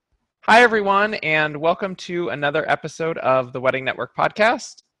Hi, everyone, and welcome to another episode of the Wedding Network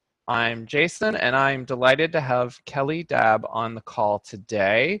podcast. I'm Jason, and I'm delighted to have Kellie Daab on the call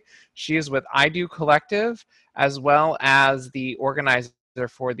today. She is with iDo Collective, as well as the organizer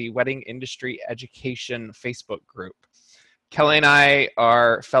for the Wedding Industry Education Facebook group. Kellie and I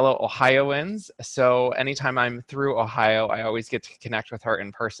are fellow Ohioans, so anytime I'm through Ohio, I always get to connect with her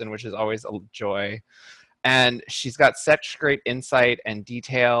in person, which is always a joy. And she's got such great insight and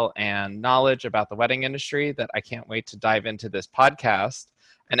detail and knowledge about the wedding industry that I can't wait to dive into this podcast.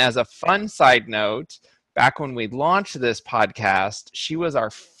 And as a fun side note, back when we launched this podcast, she was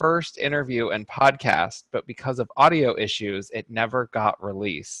our first interview and podcast, but because of audio issues, it never got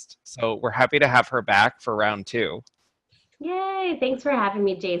released. So we're happy to have her back for round two. Yay! Thanks for having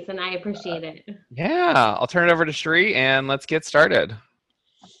me, Jason. I appreciate it. Yeah, I'll turn it over to Sheree and let's get started.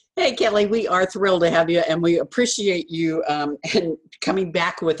 Hey, Kellie, we are thrilled to have you, and we appreciate you and coming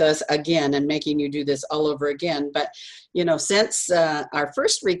back with us again and making you do this all over again. But, since our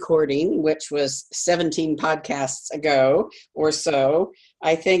first recording, which was 17 podcasts ago or so,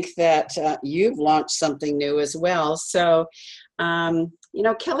 I think that you've launched something new as well. So,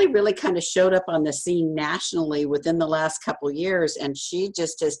 Kellie really kind of showed up on the scene nationally within the last couple of years, and she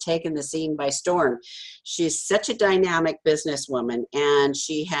just has taken the scene by storm. She's such a dynamic businesswoman, and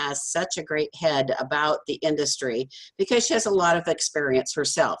she has such a great head about the industry because she has a lot of experience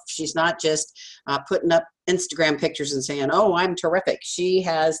herself. She's not just putting up Instagram pictures and saying, "Oh, I'm terrific." She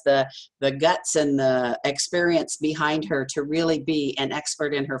has the guts and the experience behind her to really be an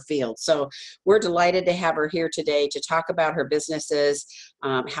expert in her field. So we're delighted to have her here today to talk about her businesses,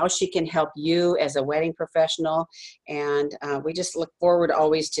 how she can help you as a wedding professional. And we just look forward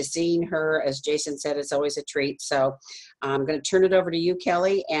always to seeing her. As Jason said, it's always a treat. So I'm going to turn it over to you,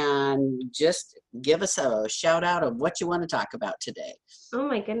 Kellie, and just give us a shout out of what you want to talk about today. Oh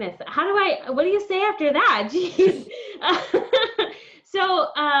my goodness. What do you say after that? Jeez. So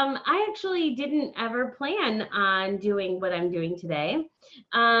I actually didn't ever plan on doing what I'm doing today.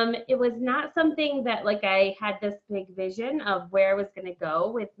 It was not something that I had this big vision of where I was going to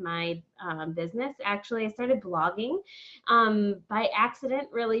go with my business. Actually, I started blogging by accident,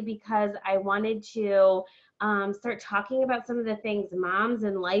 really, because I wanted to start talking about some of the things moms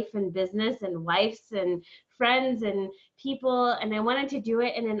and life and business and wives and friends and people, and I wanted to do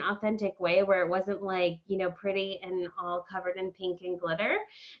it in an authentic way where it wasn't pretty and all covered in pink and glitter.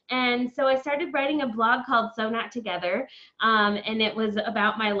 And so I started writing a blog called So Not Together, and it was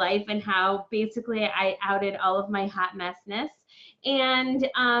about my life and how basically I outed all of my hot messness. And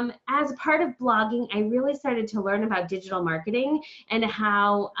as part of blogging, I really started to learn about digital marketing and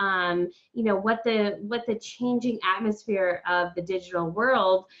how, what the changing atmosphere of the digital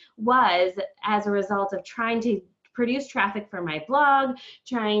world was as a result of trying to produce traffic for my blog,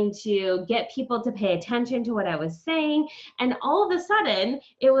 trying to get people to pay attention to what I was saying. And all of a sudden,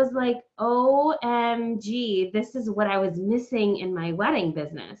 it was like, OMG, this is what I was missing in my wedding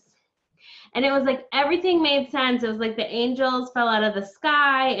business. And it was like everything made sense. It was like the angels fell out of the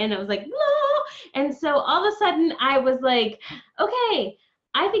sky, and it was like, whoa. And so all of a sudden I was like, okay,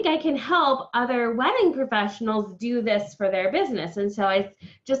 I think I can help other wedding professionals do this for their business. And so I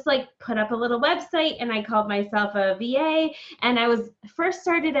just put up a little website, and I called myself a VA. And I was first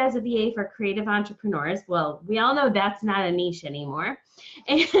started as a VA for creative entrepreneurs. Well, we all know that's not a niche anymore.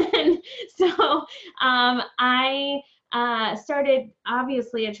 And so I started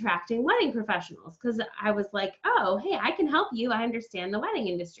obviously attracting wedding professionals because I was like, oh, hey, I can help you. I understand the wedding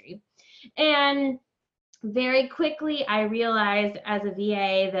industry. And very quickly, I realized as a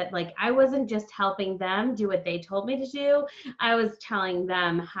VA that I wasn't just helping them do what they told me to do. I was telling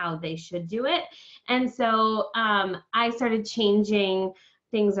them how they should do it. And so I started changing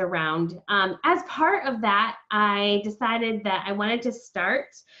things around. As part of that, I decided that I wanted to start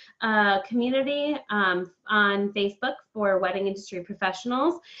a community on Facebook for wedding industry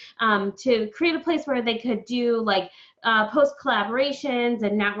professionals to create a place where they could do post collaborations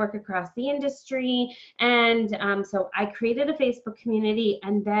and network across the industry. And so I created a Facebook community,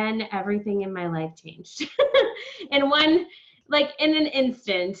 and then everything in my life changed in an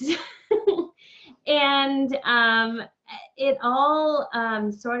instant. And it all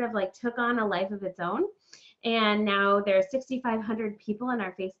sort of took on a life of its own. And now there are 6,500 people in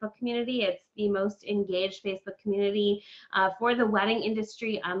our Facebook community. It's the most engaged Facebook community for the wedding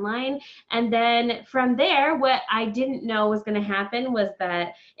industry online. And then from there, what I didn't know was going to happen was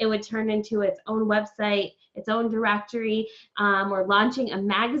that it would turn into its own website, its own directory. We're launching a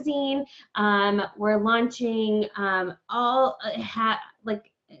magazine. We're launching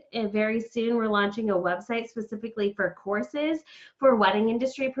very soon we're launching a website specifically for courses for wedding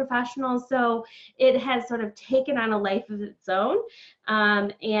industry professionals. So it has sort of taken on a life of its own.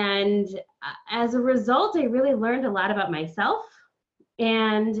 And as a result, I really learned a lot about myself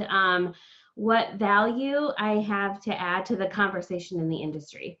and what value I have to add to the conversation in the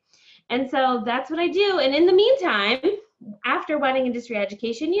industry. And so that's what I do. And in the meantime, after wedding industry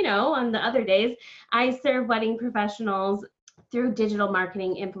education, on the other days, I serve wedding professionals through digital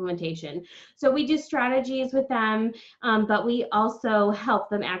marketing implementation. So we do strategies with them, but we also help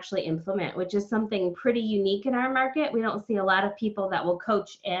them actually implement, which is something pretty unique in our market. We don't see a lot of people that will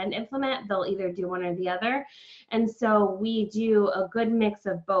coach and implement. They'll either do one or the other. And so we do a good mix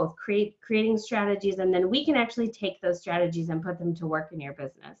of both, creating strategies, and then we can actually take those strategies and put them to work in your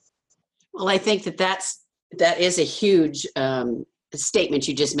business. Well, I think that is a huge statement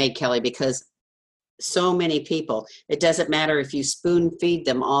you just made, Kelly, because so many people, it doesn't matter if you spoon feed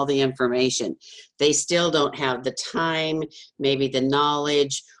them all the information, they still don't have the time, maybe the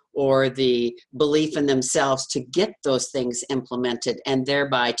knowledge, or the belief in themselves to get those things implemented and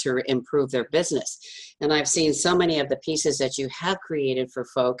thereby to improve their business. And I've seen so many of the pieces that you have created for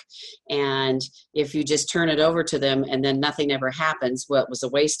folk, and if you just turn it over to them and then nothing ever happens, well, it was a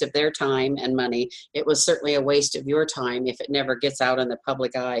waste of their time and money. It was certainly a waste of your time if it never gets out in the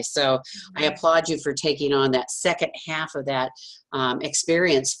public eye. So I applaud you for taking on that second half of that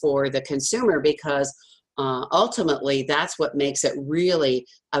experience for the consumer, because ultimately that's what makes it really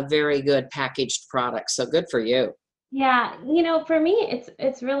a very good packaged product. So good for you. Yeah, for me,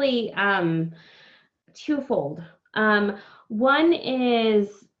 it's really twofold. One is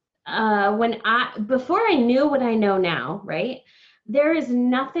before I knew what I know now, right? There is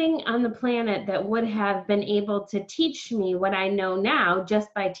nothing on the planet that would have been able to teach me what I know now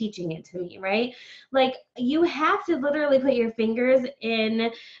just by teaching it to me, right? Like, you have to literally put your fingers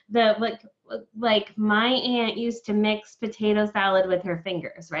in the, like my aunt used to mix potato salad with her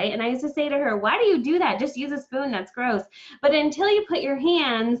fingers, right? And I used to say to her, why do you do that? Just use a spoon, that's gross. But until you put your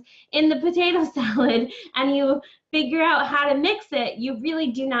hands in the potato salad and you figure out how to mix it, you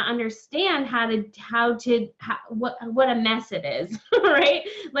really do not understand what a mess it is, right?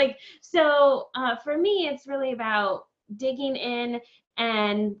 Like, so for me, it's really about digging in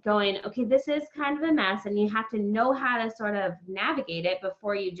and going, okay, this is kind of a mess, and you have to know how to sort of navigate it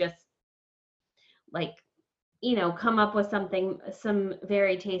before you just come up with some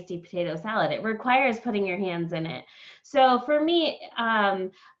very tasty potato salad. It requires putting your hands in it. So for me,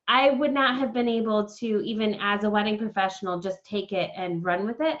 I would not have been able to, even as a wedding professional, just take it and run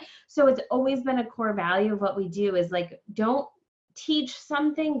with it. So it's always been a core value of what we do is don't teach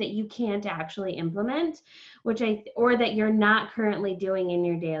something that you can't actually implement, or that you're not currently doing in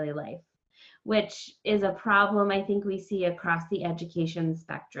your daily life, which is a problem I think we see across the education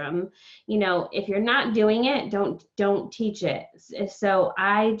spectrum. If you're not doing it, don't teach it. So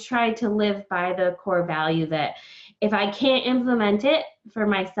I try to live by the core value that if I can't implement it for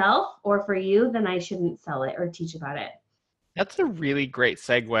myself or for you, then I shouldn't sell it or teach about it. That's a really great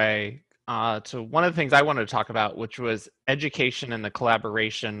segue to one of the things I wanted to talk about, which was education and the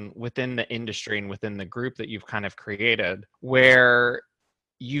collaboration within the industry and within the group that you've kind of created, where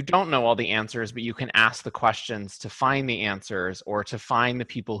you don't know all the answers, but you can ask the questions to find the answers or to find the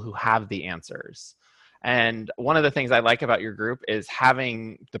people who have the answers. And one of the things I like about your group is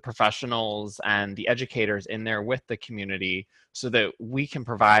having the professionals and the educators in there with the community so that we can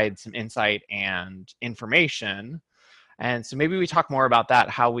provide some insight and information. And so maybe we talk more about that,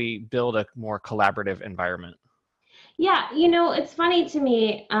 how we build a more collaborative environment. Yeah, it's funny to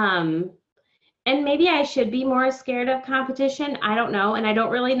me, and maybe I should be more scared of competition. I don't know. And I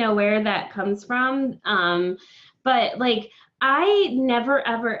don't really know where that comes from. But I never,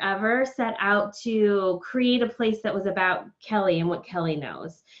 ever, ever set out to create a place that was about Kelly and what Kelly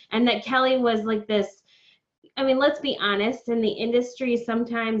knows. And that Kelly was this, let's be honest, in the industry,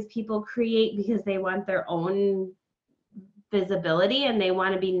 sometimes people create because they want their own visibility and they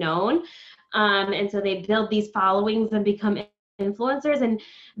want to be known. And so they build these followings and become influencers, and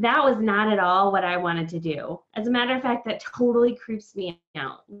that was not at all what I wanted to do. As a matter of fact, that totally creeps me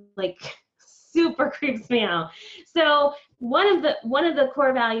out, super creeps me out. So one of the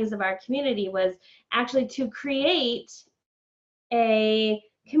core values of our community was actually to create a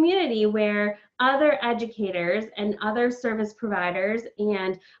community where other educators and other service providers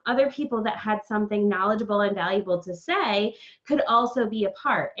and other people that had something knowledgeable and valuable to say could also be a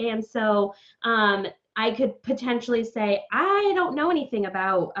part. And so I could potentially say, I don't know anything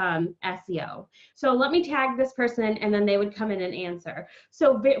about SEO. So let me tag this person, and then they would come in and answer.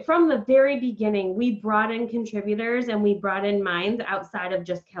 So from the very beginning, we brought in contributors and we brought in minds outside of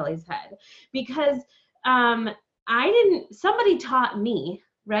just Kellie's head, because somebody taught me,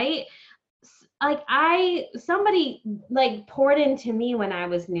 right? Somebody poured into me when I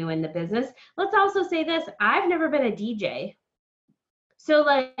was new in the business. Let's also say this, I've never been a DJ. So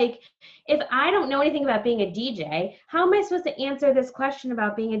if I don't know anything about being a DJ, how am I supposed to answer this question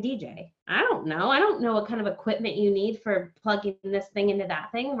about being a DJ? I don't know. I don't know what kind of equipment you need for plugging this thing into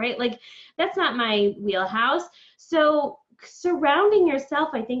that thing, right? That's not my wheelhouse. So surrounding yourself,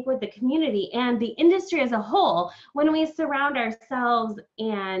 I think, with the community and the industry as a whole, when we surround ourselves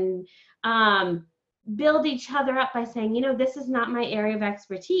and build each other up by saying, this is not my area of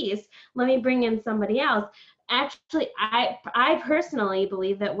expertise, let me bring in somebody else. Actually, I personally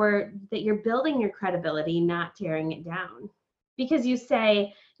believe that you're building your credibility, not tearing it down, because you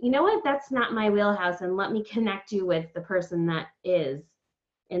say, you know what, that's not my wheelhouse, and let me connect you with the person that is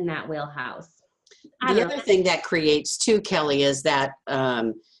in that wheelhouse. The other thing that creates too, Kellie, is that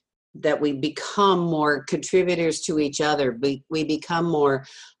that we become more contributors to each other. We become more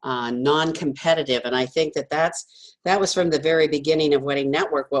non-competitive. And I think that was from the very beginning of Wedding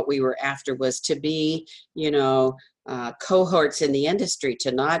Network. What we were after was to be, cohorts in the industry,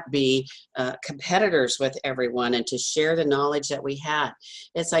 to not be competitors with everyone, and to share the knowledge that we had.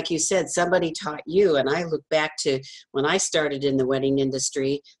 It's like you said, somebody taught you. And I look back to when I started in the wedding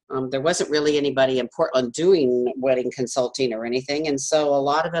industry, there wasn't really anybody in Portland doing wedding consulting or anything. And so a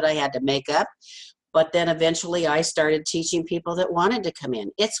lot of it I had to make up. But then eventually I started teaching people that wanted to come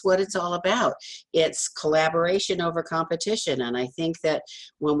in. It's what it's all about. It's collaboration over competition. And I think that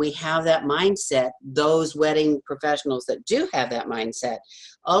when we have that mindset, those wedding professionals that do have that mindset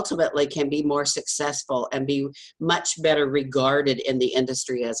ultimately can be more successful and be much better regarded in the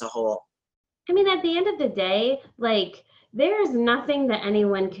industry as a whole. I mean, at the end of the day, there's nothing that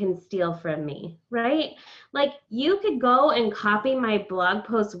anyone can steal from me, right? You could go and copy my blog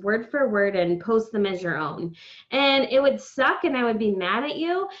posts word for word and post them as your own. And it would suck and I would be mad at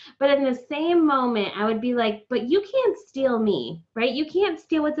you. But in the same moment, I would be like, but you can't steal me, right? You can't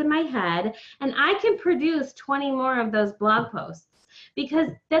steal what's in my head. And I can produce 20 more of those blog posts,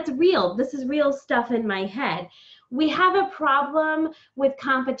 because that's real. This is real stuff in my head. We have a problem with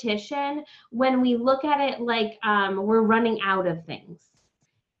competition when we look at it like we're running out of things.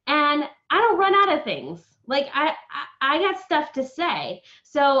 And I don't run out of things. I got stuff to say.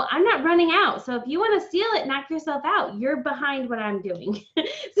 So I'm not running out. So if you want to steal it, knock yourself out. You're behind what I'm doing.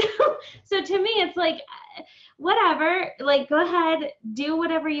 So to me, it's whatever, go ahead, do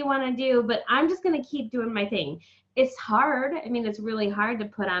whatever you want to do, but I'm just going to keep doing my thing. It's hard. I mean, it's really hard to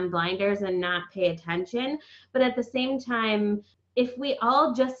put on blinders and not pay attention. But at the same time, if we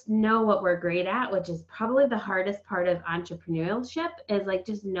all just know what we're great at, which is probably the hardest part of entrepreneurship, is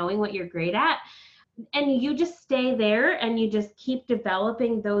just knowing what you're great at, and you just stay there and you just keep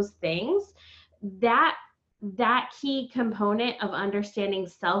developing those things, that key component of understanding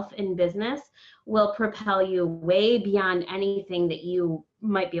self in business will propel you way beyond anything that you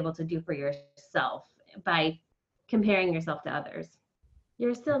might be able to do for yourself by comparing yourself to others.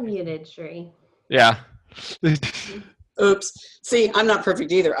 You're still muted, Sheree. Yeah. Oops. See, I'm not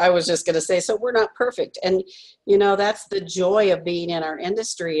perfect either. I was just going to say, so we're not perfect. And, that's the joy of being in our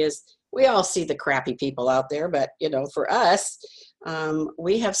industry, is we all see the crappy people out there. But, for us,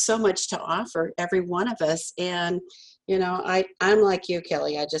 we have so much to offer, every one of us. And, I'm like you,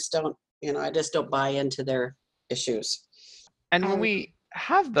 Kellie. I just don't buy into their issues. And when we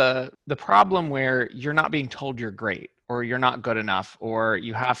have the problem where you're not being told you're great, or you're not good enough, or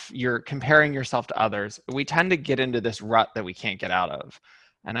you're comparing yourself to others, we tend to get into this rut that we can't get out of.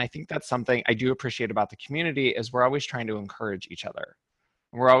 And I think that's something I do appreciate about the community, is we're always trying to encourage each other.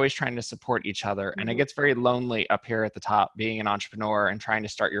 We're always trying to support each other. And it gets very lonely up here at the top, being an entrepreneur and trying to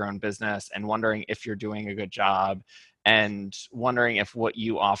start your own business and wondering if you're doing a good job, and wondering if what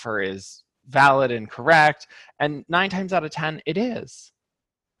you offer is valid and correct. And 9 times out of 10, it is.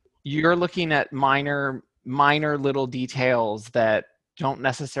 You're looking at minor little details that don't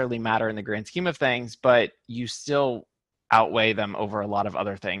necessarily matter in the grand scheme of things, but you still outweigh them over a lot of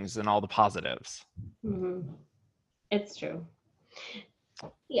other things and all the positives. Mm-hmm. It's true.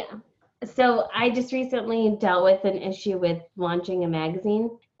 Yeah. So I just recently dealt with an issue with launching a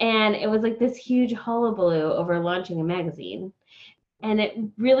magazine, and it was this huge hullabaloo over launching a magazine. And it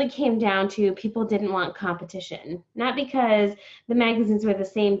really came down to people didn't want competition, not because the magazines were the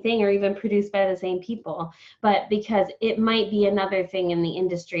same thing or even produced by the same people, but because it might be another thing in the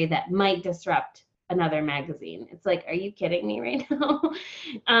industry that might disrupt another magazine. It's like, are you kidding me right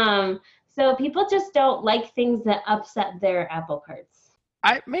now? So people just don't like things that upset their apple carts.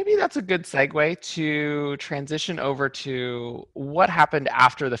 Maybe that's a good segue to transition over to what happened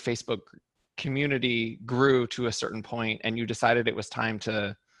after the Facebook community grew to a certain point and you decided it was time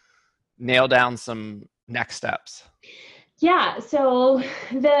to nail down some next steps. Yeah, so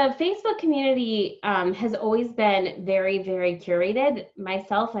the Facebook community has always been very, very curated.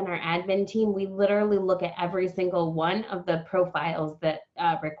 Myself and our admin team, we literally look at every single one of the profiles that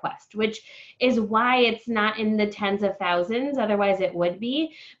request, which is why it's not in the tens of thousands. Otherwise, it would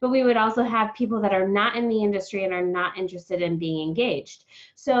be. But we would also have people that are not in the industry and are not interested in being engaged.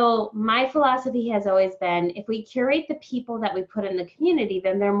 So my philosophy has always been, if we curate the people that we put in the community,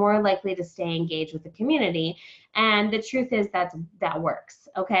 then they're more likely to stay engaged with the community. And the truth is that works,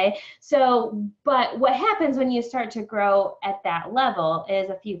 okay? So, but what happens when you start to grow at that level is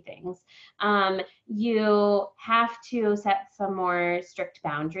a few things. You have to set some more strict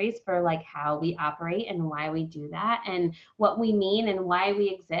boundaries for like how we operate and why we do that and what we mean and why we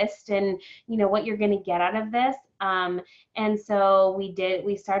exist and, you know, what you're going to get out of this. And so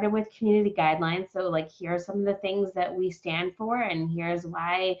we started with community guidelines. So like, here are some of the things that we stand for, and here's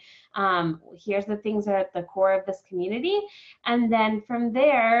why, here's the things that are at the core of this community. And then from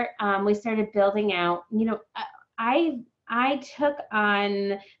there, we started building out, you know, I took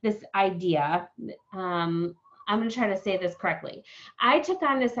on this idea, I'm going to try to say this correctly. I took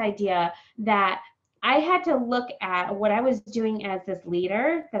on this idea that I had to look at what I was doing as this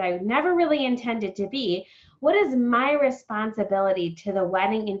leader that I never really intended to be. What is my responsibility to the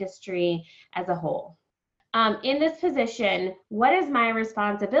wedding industry as a whole? In this position, what is my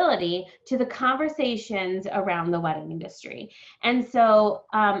responsibility to the conversations around the wedding industry? And so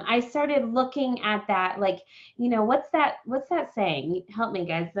I started looking at that, like, you know, what's that saying? Help me,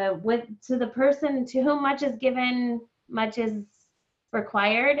 guys. To the person to whom much is given, much is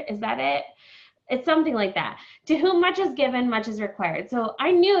required. Is that it? It's something like that. To whom much is given, much is required. So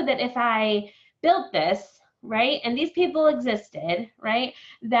I knew that if I built this, right, and these people existed, right,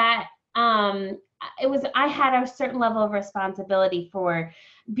 that I had a certain level of responsibility for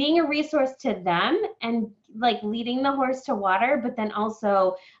being a resource to them and like leading the horse to water, but then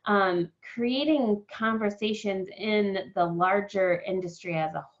also creating conversations in the larger industry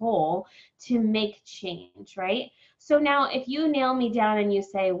as a whole to make change, right? So now if you nail me down and you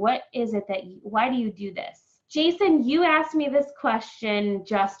say, what is it that, why do you do this? Jason, you asked me this question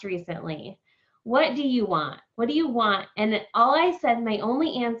just recently. What do you want? What do you want? And all I said, my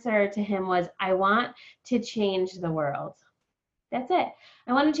only answer to him was, I want to change the world. That's it.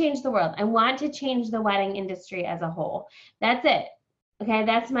 I want to change the world. I want to change the wedding industry as a whole. That's it. Okay,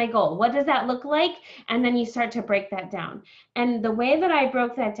 that's my goal. What does that look like? And then you start to break that down. And the way that I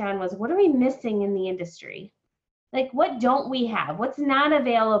broke that down was, what are we missing in the industry? Like, what don't we have? What's not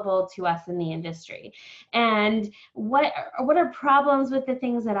available to us in the industry? And what are problems with the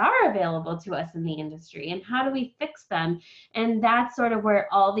things that are available to us in the industry? And how do we fix them? And that's sort of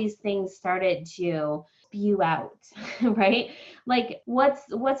where all these things started to spew out, right? Like, what's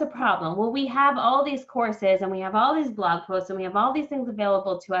a problem? Well, we have all these courses and we have all these blog posts and we have all these things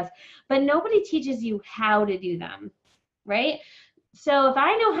available to us, but nobody teaches you how to do them, right? So if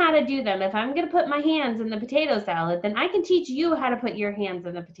I know how to do them, if I'm going to put my hands in the potato salad, then I can teach you how to put your hands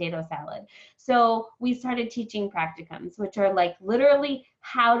in the potato salad. So we started teaching practicums, which are like literally,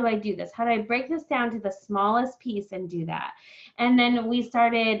 how do I do this? How do I break this down to the smallest piece and do that? And then we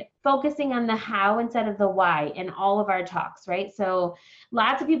started focusing on the how instead of the why in all of our talks, right? So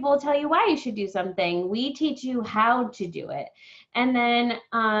lots of people will tell you why you should do something. We teach you how to do it. And then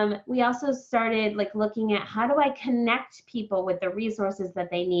we also started like looking at, how do I connect people with the resources that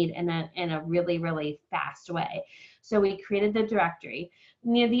they need in a really, really fast way? So we created the directory.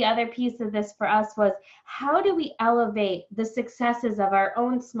 You know, the other piece of this for us was, how do we elevate the successes of our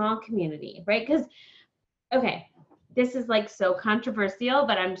own small community, right? Because, okay, this is like so controversial,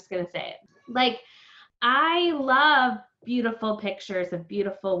 but I'm just going to say it. Like, I love beautiful pictures of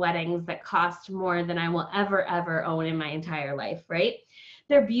beautiful weddings that cost more than I will ever own in my entire life, right?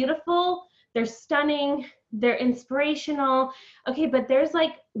 They're beautiful, they're stunning, they're inspirational. Okay, but there's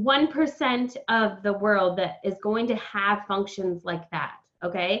like 1% of the world that is going to have functions like that,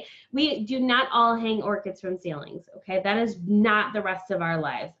 okay? We do not all hang orchids from ceilings, okay? That is not the rest of our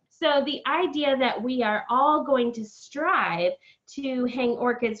lives. So the idea that we are all going to strive to hang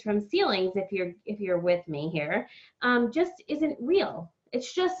orchids from ceilings, if you're with me here, just isn't real.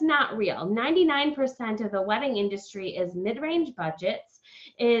 It's just not real. 99% of the wedding industry is mid-range budgets.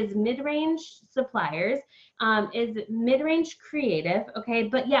 is mid-range suppliers, is mid-range creative, okay?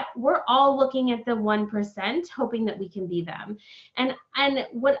 But yeah, we're all looking at the 1%, hoping that we can be them. And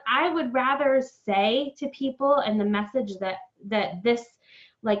what I would rather say to people, and the message that this,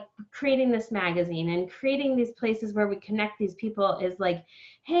 like creating this magazine and creating these places where we connect these people, is like,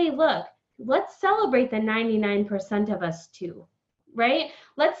 hey, look, let's celebrate the 99% of us too. Right?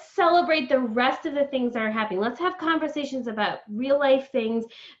 Let's celebrate the rest of the things that are happening. Let's have conversations about real life things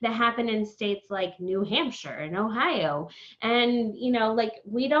that happen in states like New Hampshire and Ohio. And, you know, like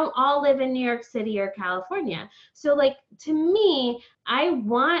we don't all live in New York City or California. So like, to me,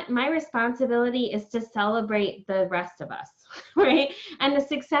 my responsibility is to celebrate the rest of us, right? And the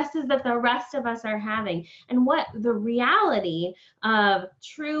successes that the rest of us are having, and what the reality of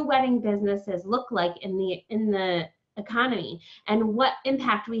true wedding businesses look like in the economy, and what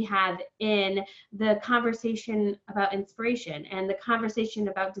impact we have in the conversation about inspiration and the conversation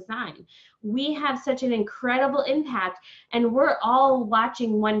about design. We have such an incredible impact, and we're all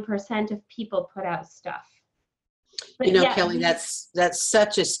watching 1% of people put out stuff. But you know, yeah, Kelly, that's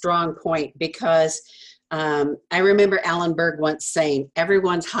such a strong point, because I remember Alan Berg once saying,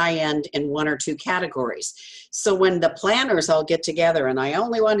 everyone's high end in one or two categories. So when the planners all get together, and I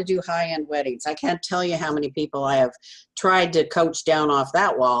only want to do high end weddings, I can't tell you how many people I have tried to coach down off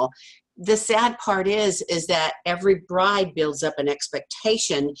that wall. The sad part is that every bride builds up an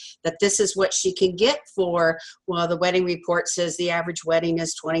expectation that this is what she can get for, well, the wedding report says the average wedding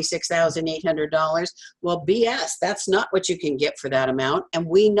is $26,800. Well, BS, that's not what you can get for that amount. And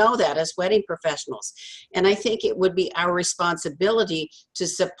we know that as wedding professionals. And I think it would be our responsibility to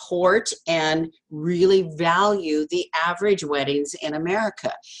support and really value the average weddings in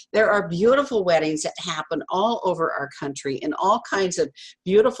America. There are beautiful weddings that happen all over our country in all kinds of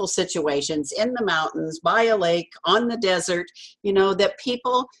beautiful situations, in the mountains, by a lake, on the desert, you know, that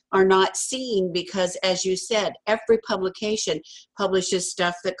people are not seeing, because, as you said, every publication publishes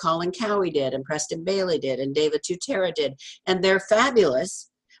stuff that Colin Cowie did and Preston Bailey did and David Tutera did, and they're fabulous,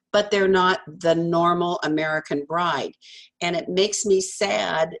 but they're not the normal American bride. And it makes me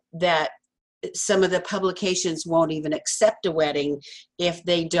sad that some of the publications won't even accept a wedding if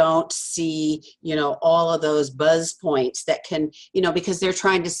they don't see, you know, all of those buzz points that can, you know, because they're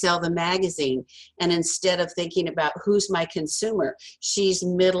trying to sell the magazine. And instead of thinking about who's my consumer, she's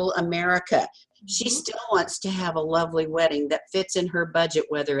middle America. She still wants to have a lovely wedding that fits in her budget,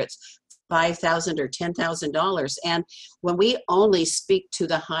 whether it's $5,000 or $10,000. And when we only speak to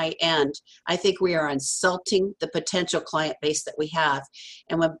the high end, I think we are insulting the potential client base that we have.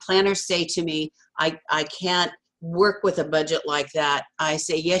 And when planners say to me, I can't work with a budget like that, I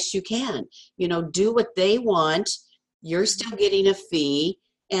say, yes, you can. You know, do what they want. You're still getting a fee.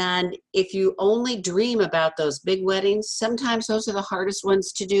 And if you only dream about those big weddings, sometimes those are the hardest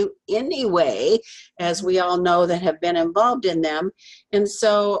ones to do anyway, as we all know that have been involved in them. And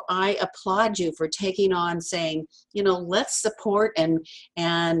so I applaud you for taking on saying, you know, let's support and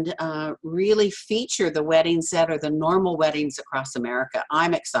really feature the weddings that are the normal weddings across America.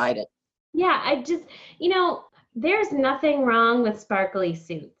 I'm excited. Yeah, I just, you know, there's nothing wrong with sparkly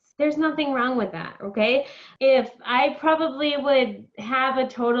suits. There's nothing wrong with that, okay? If I probably would have a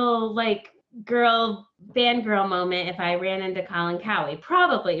total like fangirl moment if I ran into Colin Cowie,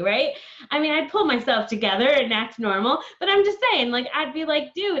 probably, right? I mean, I'd pull myself together and act normal, but I'm just saying, like, I'd be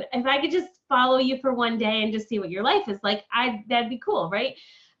like, dude, if I could just follow you for one day and just see what your life is like, that'd be cool, right?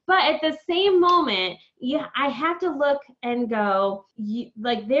 But at the same moment, yeah, I have to look and go, we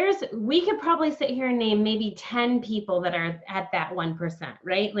could probably sit here and name maybe 10 people that are at that 1%,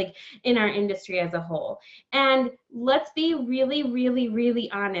 right? Like in our industry as a whole. And let's be really, really, really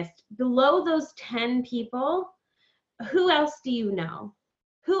honest. Below those 10 people, who else do you know?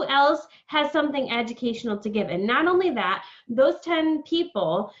 Who else has something educational to give? And not only that, those 10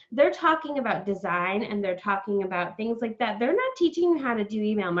 people, they're talking about design and they're talking about things like that. They're not teaching you how to do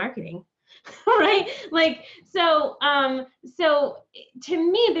email marketing, right? Like, so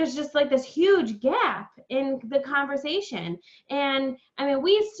to me, there's just like this huge gap in the conversation. And I mean,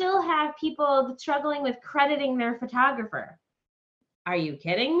 we still have people struggling with crediting their photographer. Are you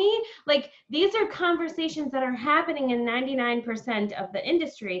kidding me? Like, these are conversations that are happening in 99% of the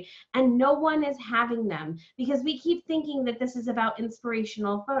industry, and no one is having them because we keep thinking that this is about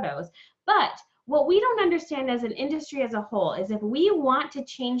inspirational photos. But what we don't understand as an industry as a whole is if we want to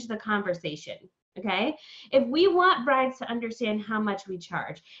change the conversation, Okay. If we want brides to understand how much we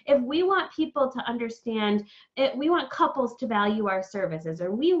charge, if we want people to understand it, we want couples to value our services,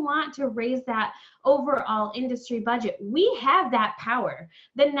 or we want to raise that overall industry budget, we have that power.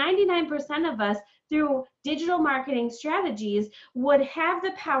 The 99% of us through digital marketing strategies would have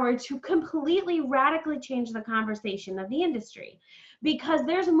the power to completely radically change the conversation of the industry, because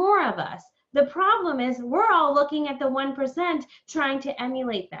there's more of us. The problem is we're all looking at the 1% trying to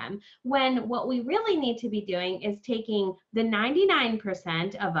emulate them, when what we really need to be doing is taking the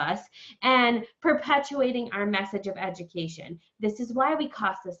 99% of us and perpetuating our message of education. This is why we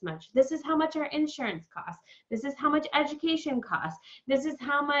cost this much. This is how much our insurance costs. This is how much education costs. This is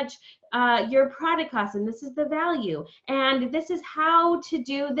how much your product costs, and this is the value. And this is how to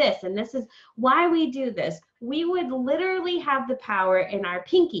do this, and this is why we do this. We would literally have the power in our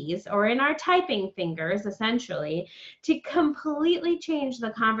pinkies, or in our typing fingers, essentially, to completely change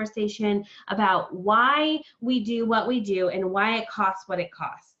the conversation about why we do what we do and why it costs what it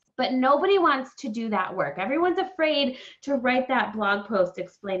costs. But nobody wants to do that work. Everyone's afraid to write that blog post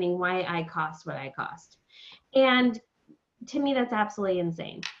explaining why I cost what I cost. And to me, that's absolutely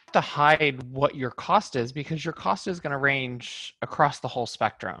insane. To hide what your cost is, because your cost is going to range across the whole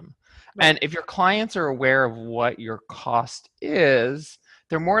spectrum. Right. And if your clients are aware of what your cost is,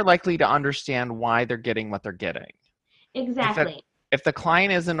 they're more likely to understand why they're getting what they're getting. Exactly. If the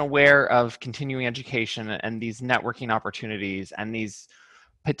client isn't aware of continuing education and these networking opportunities and these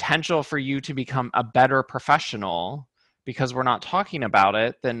potential for you to become a better professional, because we're not talking about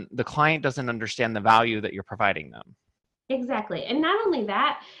it, then the client doesn't understand the value that you're providing them. Exactly. And not only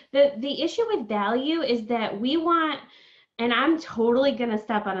that, the issue with value is that we want, and I'm totally going to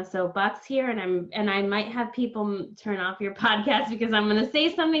step on a soapbox here, and I might have people turn off your podcast because I'm going to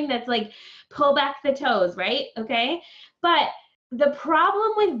say something that's like pull back the toes, right? Okay. But the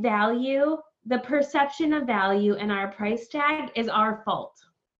problem with value, the perception of value and our price tag is our fault.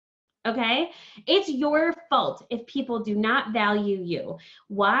 Okay. It's your fault if people do not value you.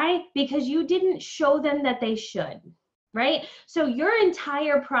 Why? Because you didn't show them that they should. Right? So your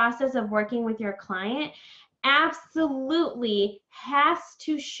entire process of working with your client absolutely has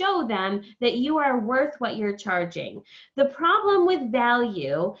to show them that you are worth what you're charging. The problem with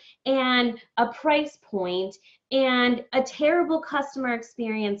value and a price point and a terrible customer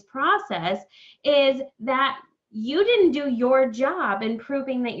experience process is that you didn't do your job in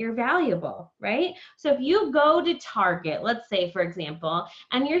proving that you're valuable, right? So if you go to Target, let's say, for example,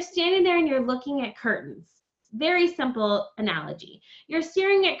 and you're standing there and you're looking at curtains, very simple analogy. You're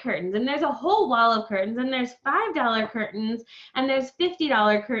staring at curtains, and there's a whole wall of curtains, and there's $5 curtains, and there's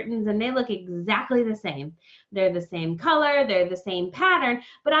 $50 curtains, and they look exactly the same. They're the same color, they're the same pattern,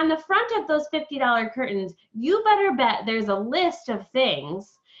 but on the front of those $50 curtains, you better bet there's a list of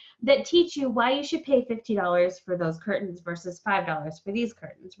things that teach you why you should pay $50 for those curtains versus $5 for these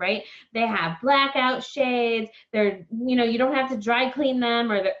curtains, right? They have blackout shades. They're, you don't have to dry clean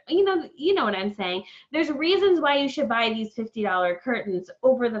them, or you know what I'm saying. There's reasons why you should buy these $50 curtains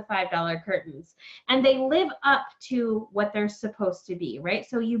over the $5 curtains, and they live up to what they're supposed to be, right?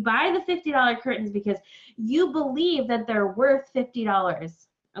 So you buy the $50 curtains because you believe that they're worth $50.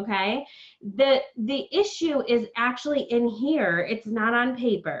 Okay, the issue is actually in here. It's not on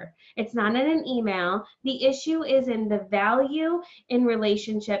paper. It's not in an email. The issue is in the value in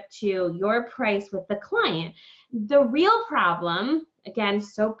relationship to your price with the client. The real problem, again,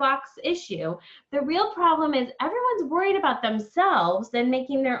 soapbox issue, the real problem is everyone's worried about themselves and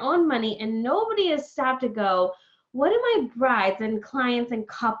making their own money, and nobody has stopped to go, what do my brides and clients and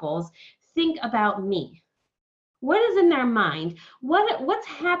couples think about me? What is in their mind? What's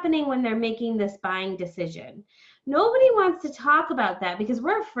happening when they're making this buying decision? Nobody wants to talk about that because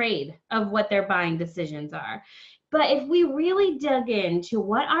we're afraid of what their buying decisions are. But if we really dug into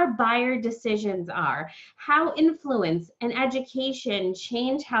what our buyer decisions are, how influence and education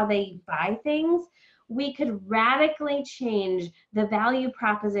change how they buy things, we could radically change the value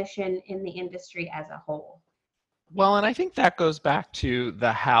proposition in the industry as a whole. Well, and I think that goes back to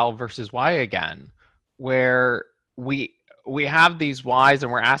the how versus why again, where we have these whys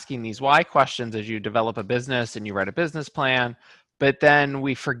and we're asking these why questions as you develop a business and you write a business plan, but then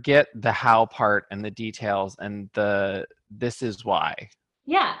we forget the how part and the details and the this is why.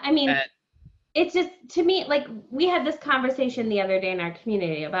 Yeah, I mean, it's just, to me, like, we had this conversation the other day in our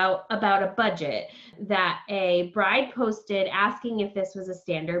community about a budget that a bride posted asking if this was a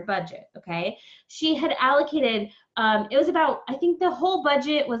standard budget. Okay, she had allocated it was about, I think the whole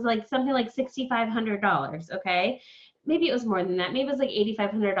budget was like something like $6,500. Okay, maybe it was more than that. Maybe it was like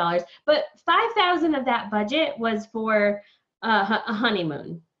 $8,500, but $5,000 of that budget was for a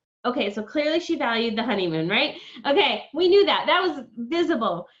honeymoon. Okay, so clearly she valued the honeymoon, right? Okay, we knew that. That was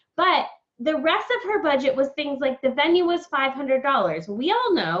visible. But the rest of her budget was things like the venue was $500. We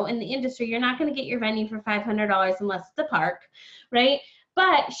all know in the industry, you're not going to get your venue for $500 unless it's a park, right?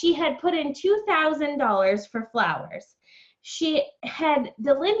 But she had put in $2,000 for flowers. She had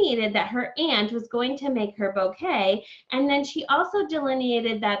delineated that her aunt was going to make her bouquet. And then she also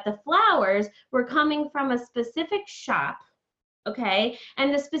delineated that the flowers were coming from a specific shop. Okay.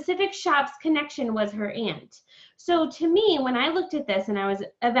 And the specific shop's connection was her aunt. So to me, when I looked at this and I was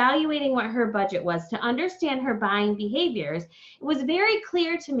evaluating what her budget was to understand her buying behaviors, it was very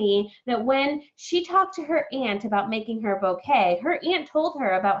clear to me that when she talked to her aunt about making her bouquet, her aunt told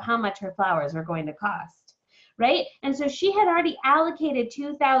her about how much her flowers were going to cost, right? And so she had already allocated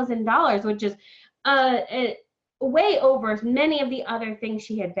 $2,000, which is way over many of the other things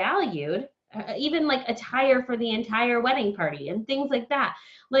she had valued. Even like attire for the entire wedding party and things like that,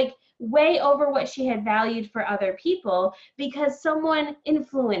 like way over what she had valued for other people because someone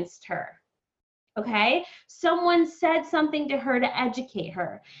influenced her. Okay, someone said something to her to educate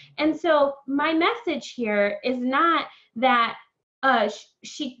her. And so my message here is not that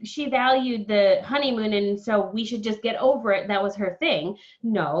she valued the honeymoon and so we should just get over it. That was her thing.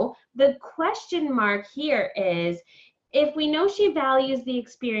 No, the question mark here is, if we know she values the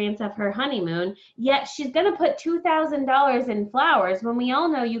experience of her honeymoon, yet she's going to put $2,000 in flowers when we all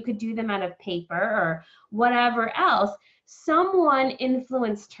know you could do them out of paper or whatever else, someone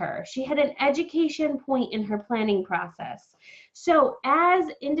influenced her. She had an education point in her planning process. So as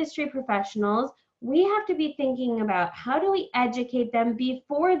industry professionals, we have to be thinking about how do we educate them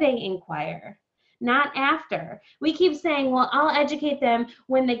before they inquire, not after. We keep saying, well, I'll educate them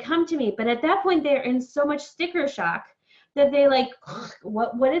when they come to me. But at that point, they're in so much sticker shock that they like,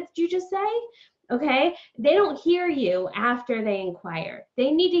 what did you just say? Okay, they don't hear you after they inquire.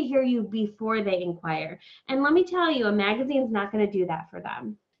 They need to hear you before they inquire. And let me tell you, a magazine's not going to do that for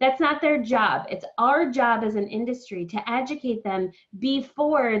them. That's not their job. It's our job as an industry to educate them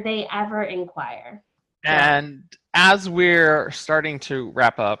before they ever inquire. And as we're starting to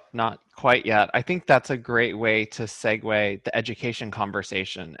wrap up, not quite yet, I think that's a great way to segue the education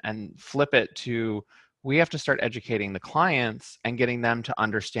conversation and flip it to, we have to start educating the clients and getting them to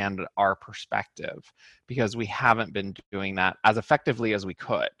understand our perspective, because we haven't been doing that as effectively as we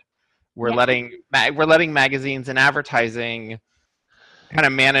could. We're letting magazines and advertising kind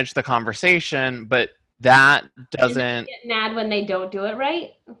of manage the conversation, but that doesn't get mad when they don't do it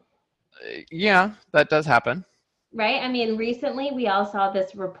right. Yeah, that does happen. Right? I mean, recently we all saw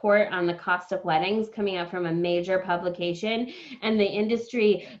this report on the cost of weddings coming out from a major publication, and the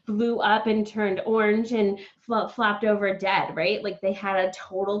industry blew up and turned orange and flopped over dead, right? Like they had a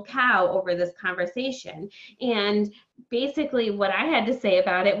total cow over this conversation. And basically what I had to say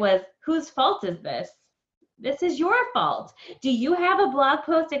about it was, whose fault is this? This is your fault. Do you have a blog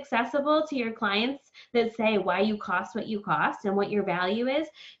post accessible to your clients that say why you cost what you cost and what your value is?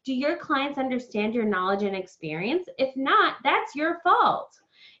 Do your clients understand your knowledge and experience? If not, that's your fault.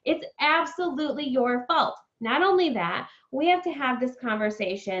 It's absolutely your fault. Not only that, we have to have this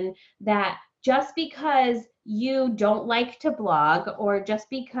conversation that just because you don't like to blog or just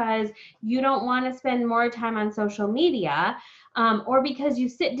because you don't want to spend more time on social media, or because you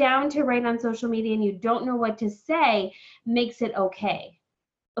sit down to write on social media and you don't know what to say, makes it okay.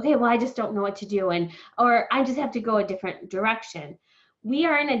 Okay, well, I just don't know what to do, or I just have to go a different direction. We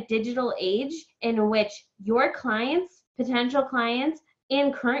are in a digital age in which your clients, potential clients,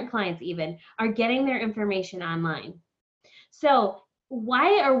 and current clients even are getting their information online. So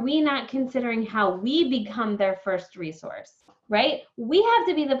why are we not considering how we become their first resource, right? We have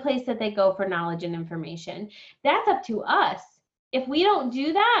to be the place that they go for knowledge and information. That's up to us. If we don't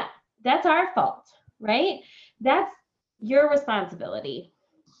do that, that's our fault, right? That's your responsibility.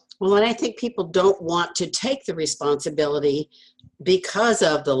 Well, and I think people don't want to take the responsibility because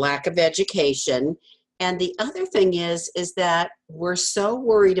of the lack of education. And the other thing is that we're so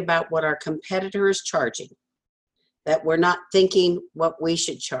worried about what our competitor is charging that we're not thinking what we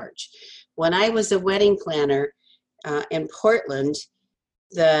should charge. When I was a wedding planner in Portland,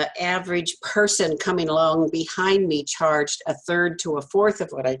 the average person coming along behind me charged a third to a fourth of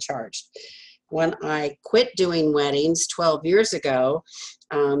what I charged. When I quit doing weddings 12 years ago,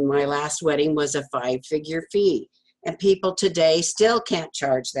 my last wedding was a 5-figure fee. And people today still can't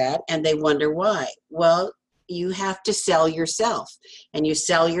charge that, and they wonder why. Well, you have to sell yourself, and you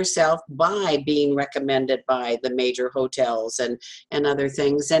sell yourself by being recommended by the major hotels and other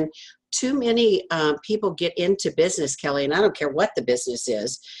things. And too many people get into business, Kelly, and I don't care what the business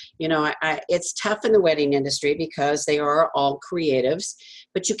is, It's tough in the wedding industry because they are all creatives,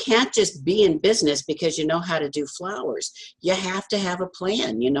 but you can't just be in business because you know how to do flowers. You have to have a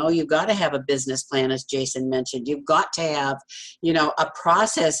plan. You've got to have a business plan, as Jason mentioned. You've got to have, a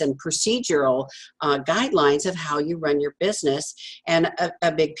process and procedural guidelines of how you run your business. And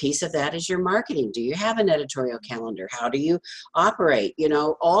a big piece of that is your marketing. Do you have an editorial calendar? How do you operate?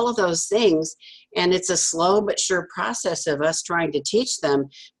 All of those things. And it's a slow but sure process of us trying to teach them.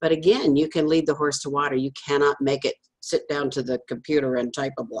 But again, you can lead the horse to water. You cannot make it sit down to the computer and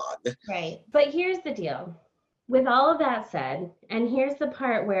type a blog. Right. But here's the deal. With all of that said, and here's the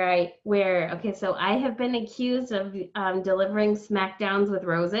part okay, so I have been accused of delivering smackdowns with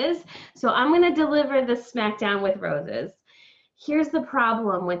roses. So I'm going to deliver the smackdown with roses. Here's the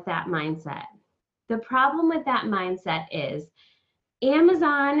problem with that mindset. The problem with that mindset is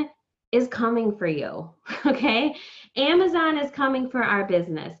Amazon is coming for you, okay? Amazon is coming for our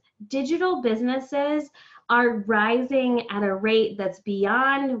business. Digital businesses are rising at a rate that's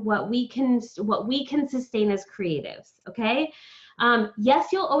beyond what we can sustain as creatives, okay? Yes,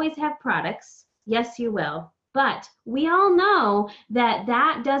 you'll always have products. Yes, you will. But we all know that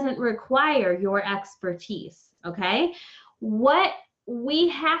doesn't require your expertise, okay? What we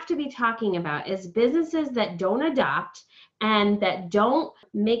have to be talking about is businesses that don't adopt and that don't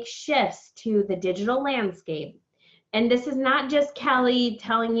make shifts to the digital landscape. And this is not just Kelly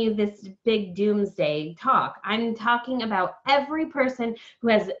telling you this big doomsday talk. I'm talking about every person who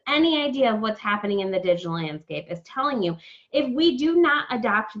has any idea of what's happening in the digital landscape is telling you, if we do not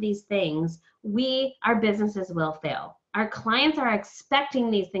adopt these things, our businesses will fail. Our clients are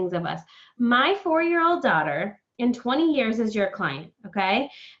expecting these things of us. My 4-year-old daughter in 20 years is your client, okay?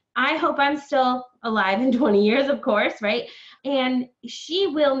 I hope I'm still alive in 20 years, of course, right? And she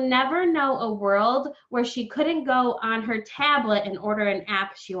will never know a world where she couldn't go on her tablet and order an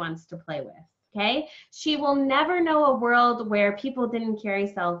app she wants to play with, okay? She will never know a world where people didn't carry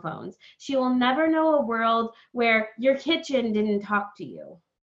cell phones. She will never know a world where your kitchen didn't talk to you,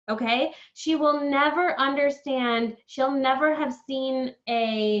 okay? She will never understand, she'll never have seen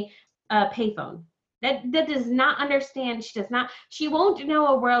a payphone. That does not understand, she won't know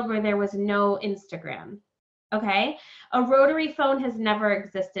a world where there was no Instagram, okay? A rotary phone has never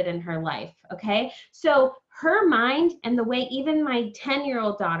existed in her life, okay? So her mind and the way even my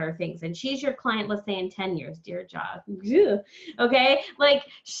 10-year-old daughter thinks, and she's your client, let's say in 10 years, dear job, okay?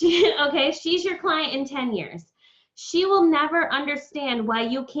 She's your client in 10 years. She will never understand why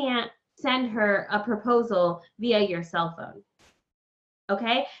you can't send her a proposal via your cell phone.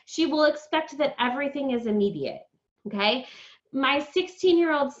 Okay, she will expect that everything is immediate. Okay, my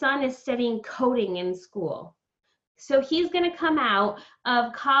 16-year-old son is studying coding in school. So he's going to come out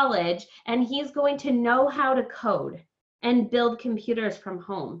of college and he's going to know how to code and build computers from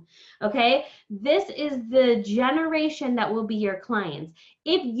home. Okay, this is the generation that will be your clients.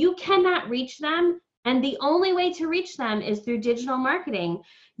 If you cannot reach them, and the only way to reach them is through digital marketing,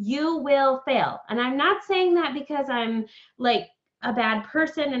 you will fail. And I'm not saying that because I'm like a bad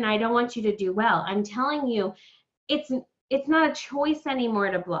person and I don't want you to do well. I'm telling you, it's not a choice anymore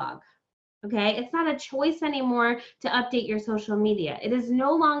to blog. Okay, it's not a choice anymore to update your social media. It is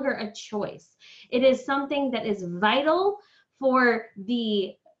no longer a choice. It is something that is vital for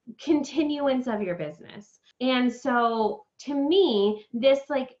the continuance of your business. And so to me, this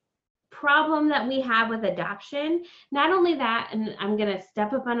problem that we have with adoption, not only that, and I'm going to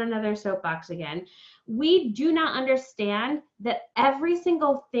step up on another soapbox again, we do not understand that every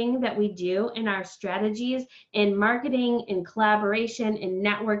single thing that we do in our strategies, in marketing, in collaboration, in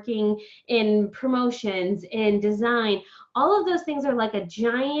networking, in promotions, in design, all of those things are like a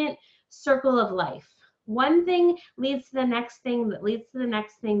giant circle of life. One thing leads to the next thing, that leads to the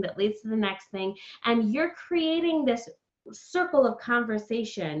next thing, that leads to the next thing, and you're creating this circle of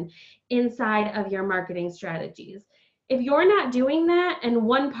conversation inside of your marketing strategies. If you're not doing that and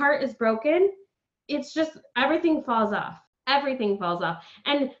one part is broken, it's just everything falls off. Everything falls off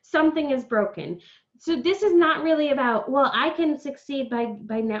and something is broken. So this is not really about, well, I can succeed by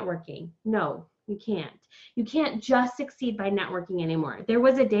networking. No, you can't. You can't just succeed by networking anymore. There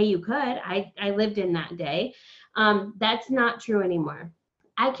was a day you could. I lived in that day. That's not true anymore.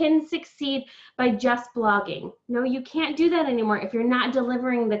 I can succeed by just blogging. No, you can't do that anymore if you're not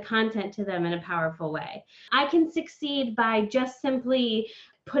delivering the content to them in a powerful way. I can succeed by just simply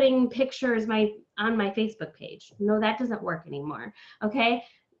putting pictures on my Facebook page. No, that doesn't work anymore. Okay?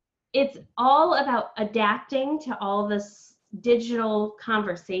 It's all about adapting to all this digital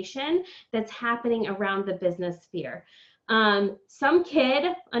conversation that's happening around the business sphere. Some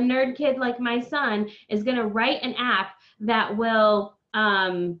kid, a nerd kid like my son, is going to write an app that will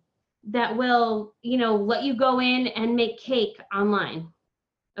that will, let you go in and make cake online.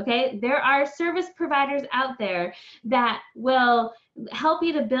 Okay, there are service providers out there that will help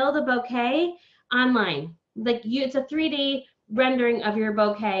you to build a bouquet online. Like it's a 3D rendering of your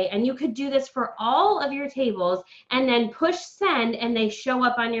bouquet, and you could do this for all of your tables and then push send and they show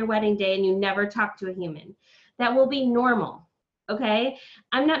up on your wedding day and you never talk to a human. That will be normal. Okay,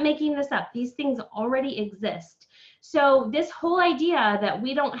 I'm not making this up. These things already exist. So this whole idea that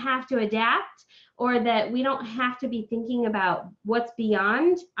we don't have to adapt, or that we don't have to be thinking about what's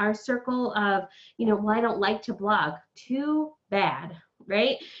beyond our circle of, well, I don't like to blog. Too bad,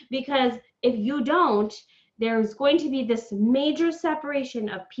 right? Because if you don't, there's going to be this major separation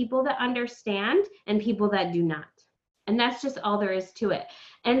of people that understand and people that do not. And that's just all there is to it.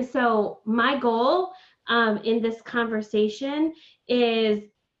 And so my goal in this conversation is,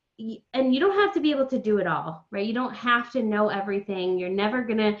 and you don't have to be able to do it all, right? You don't have to know everything. You're never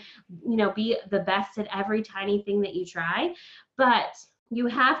gonna, be the best at every tiny thing that you try, but you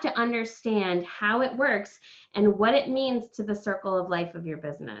have to understand how it works and what it means to the circle of life of your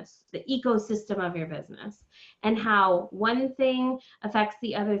business, the ecosystem of your business, and how one thing affects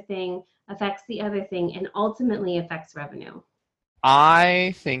the other thing, and ultimately affects revenue.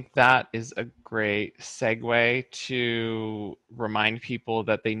 I think that is a great segue to remind people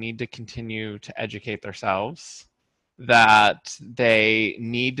that they need to continue to educate themselves, that they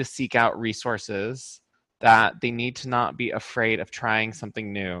need to seek out resources, that they need to not be afraid of trying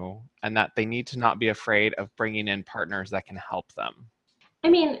something new, and that they need to not be afraid of bringing in partners that can help them.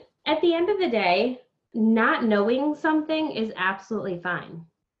 I mean, at the end of the day, not knowing something is absolutely fine.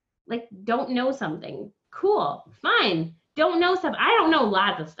 Like, don't know something. Cool, fine. Don't know stuff. I don't know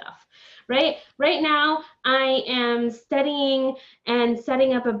lots of stuff, right? Right now, I am studying and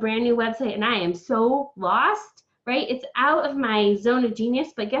setting up a brand new website, and I am so lost, right? It's out of my zone of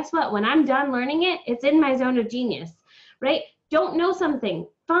genius, but guess what? When I'm done learning it, it's in my zone of genius, right? Don't know something,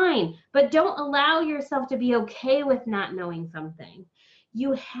 fine, but don't allow yourself to be okay with not knowing something.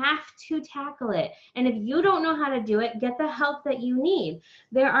 You have to tackle it. And if you don't know how to do it, get the help that you need.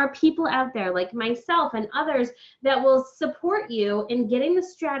 There are people out there like myself and others that will support you in getting the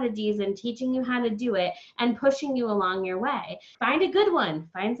strategies and teaching you how to do it and pushing you along your way. Find a good one.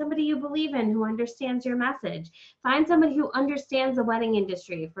 Find somebody you believe in who understands your message. Find somebody who understands the wedding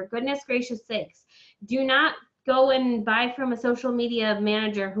industry. For goodness gracious sakes, do not go and buy from a social media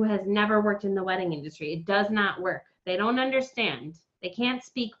manager who has never worked in the wedding industry. It does not work. They don't understand. They can't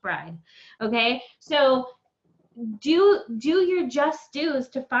speak bride. Okay, so do your just dues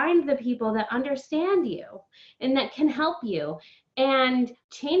to find the people that understand you and that can help you, and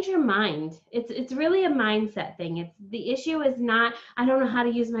change your mind. It's really a mindset thing. It's the issue is not, I don't know how to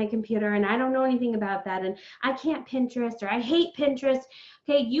use my computer and I don't know anything about that and I can't Pinterest or I hate Pinterest.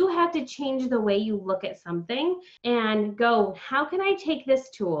 Okay, you have to change the way you look at something and go, how can I take this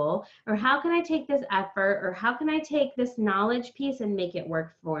tool, or how can I take this effort, or how can I take this knowledge piece and make it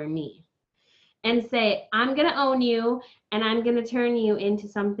work for me? And say, I'm going to own you and I'm going to turn you into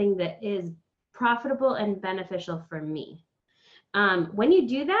something that is profitable and beneficial for me. When you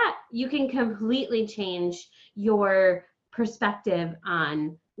do that, you can completely change your perspective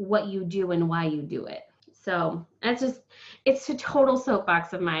on what you do and why you do it. So it's a total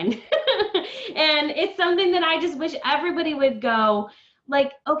soapbox of mine. And it's something that I just wish everybody would go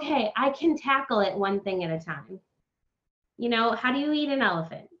like, okay, I can tackle it one thing at a time. How do you eat an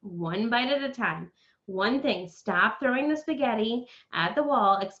elephant? One bite at a time. One thing. Stop throwing the spaghetti at the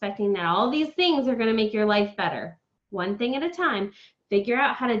wall, expecting that all these things are going to make your life better. One thing at a time. Figure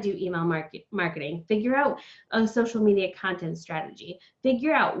out how to do email marketing. Figure out a social media content strategy.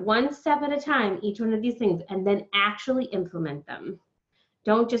 Figure out one step at a time each one of these things, and then actually implement them.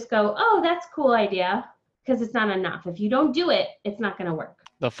 Don't just go, oh, that's a cool idea, because it's not enough. If you don't do it, it's not going to work.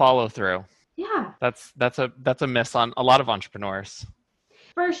 The follow through. Yeah. That's a miss on a lot of entrepreneurs.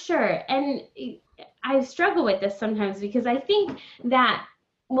 For sure. And I struggle with this sometimes because I think that,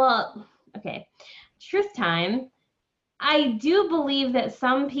 truth time. I do believe that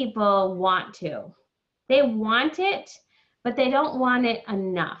some people want to. They want it, but they don't want it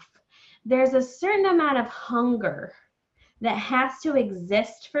enough. There's a certain amount of hunger that has to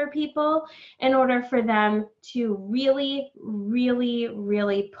exist for people in order for them to really, really,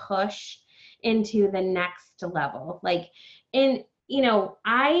 really push into the next level.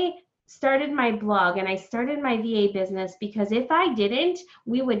 I started my blog and I started my VA business because if I didn't,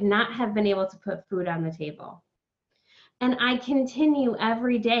 we would not have been able to put food on the table. And I continue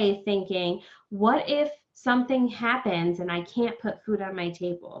every day thinking, what if something happens and I can't put food on my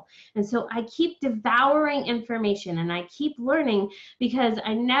table. And so I keep devouring information and I keep learning, because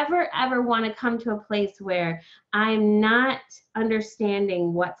I never ever want to come to a place where I'm not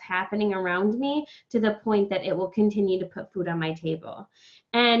understanding what's happening around me to the point that it will continue to put food on my table.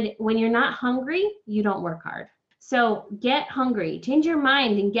 And when you're not hungry, you don't work hard. So get hungry, change your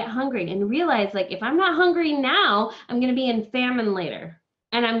mind and get hungry, and realize, like, if I'm not hungry now, I'm going to be in famine later,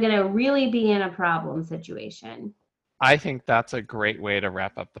 and I'm going to really be in a problem situation. I think that's a great way to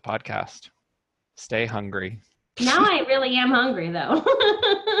wrap up the podcast. Stay hungry. Now I really am hungry, though.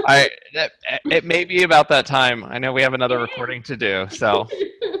 It may be about that time. I know we have another recording to do, so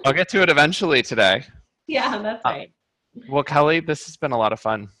I'll get to it eventually today. Yeah, that's right. Well, Kelly, this has been a lot of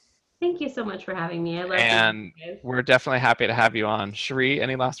fun. Thank you so much for having me. I love And we're definitely happy to have you on. Cherie,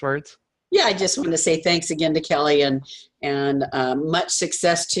 any last words? Yeah, I just want to say thanks again to Kelly, and much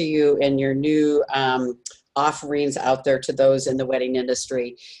success to you and your new offerings out there to those in the wedding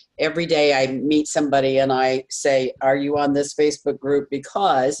industry. Every day I meet somebody and I say, are you on this Facebook group?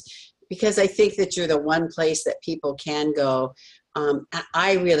 Because I think that you're the one place that people can go.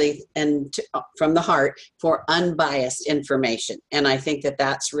 I really, from the heart, for unbiased information. And I think that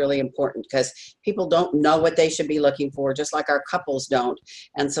that's really important, because people don't know what they should be looking for, just like our couples don't.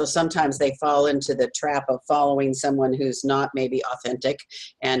 And so sometimes they fall into the trap of following someone who's not maybe authentic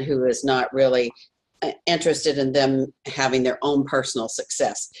and who is not really interested in them having their own personal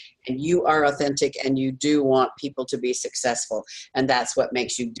success. And you are authentic and you do want people to be successful. And that's what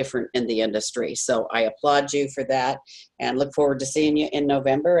makes you different in the industry. So I applaud you for that and look forward to seeing you in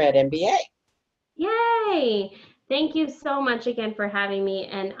November at MBA. Yay! Thank you so much again for having me.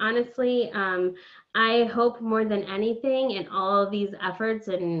 And honestly, I hope more than anything in all of these efforts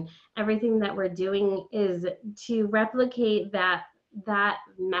and everything that we're doing is to replicate that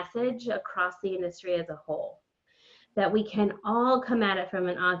message across the industry as a whole, that we can all come at it from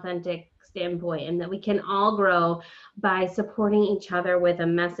an authentic standpoint, and that we can all grow by supporting each other with a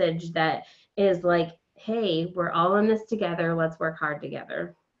message that is like, hey, we're all in this together, let's work hard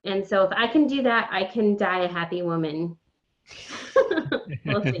together. And so if I can do that, I can die a happy woman.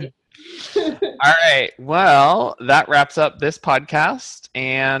 We'll see. All right. Well, that wraps up this podcast,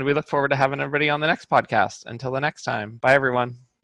 and we look forward to having everybody on the next podcast. Until the next time. Bye, everyone.